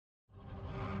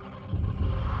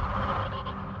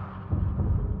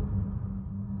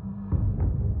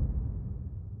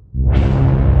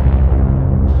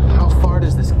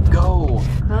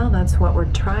what we're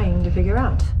trying to figure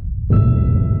out.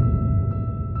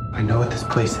 I know what this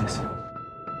place is.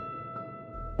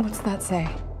 What's that say?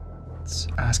 It's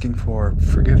asking for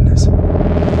forgiveness.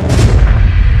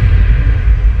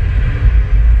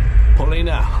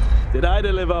 Paulina, did I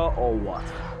deliver or what?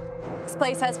 This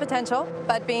place has potential,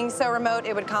 but being so remote,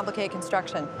 it would complicate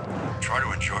construction. Try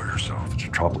to enjoy yourself. It's a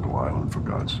tropical island, for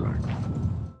God's sake.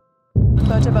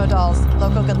 Botobo dolls,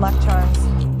 local good luck charms.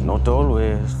 Not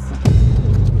always.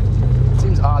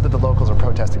 Seems odd that the locals are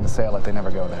protesting the sale like they never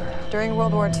go there. During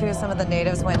World War II, some of the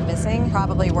natives went missing,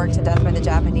 probably worked to death by the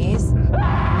Japanese.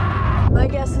 My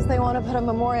guess is they want to put a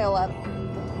memorial up.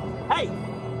 Hey,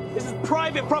 this is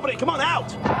private property. Come on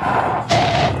out.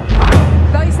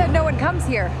 Thought you said no one comes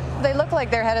here. They look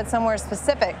like they're headed somewhere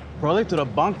specific. Probably to the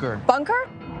bunker. Bunker?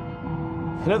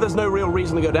 You know there's no real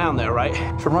reason to go down there, right?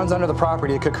 If it runs under the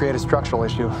property, it could create a structural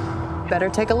issue. Better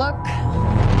take a look.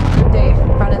 Dave,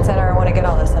 front and center, I want to get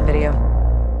all this on video.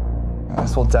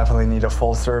 This will definitely need a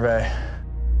full survey.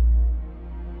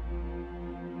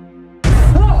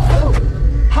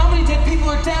 How many dead people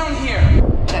are down here?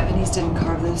 Japanese didn't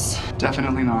carve this.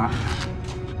 Definitely not.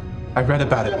 I read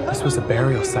about it. This was a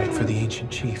burial site for the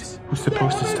ancient chiefs, who's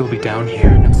supposed to still be down here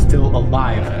and still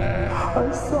alive.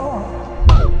 I saw.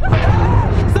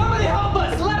 Somebody help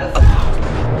us! Let us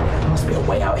out! There must be a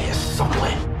way out here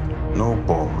somewhere. No,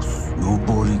 boss.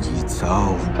 Nobody gets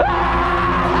out.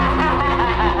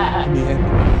 In the end,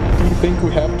 do you think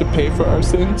we have to pay for our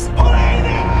sins?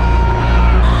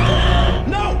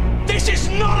 No! This is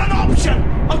not an option!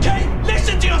 Okay?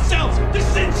 Listen to yourselves! This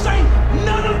is insane!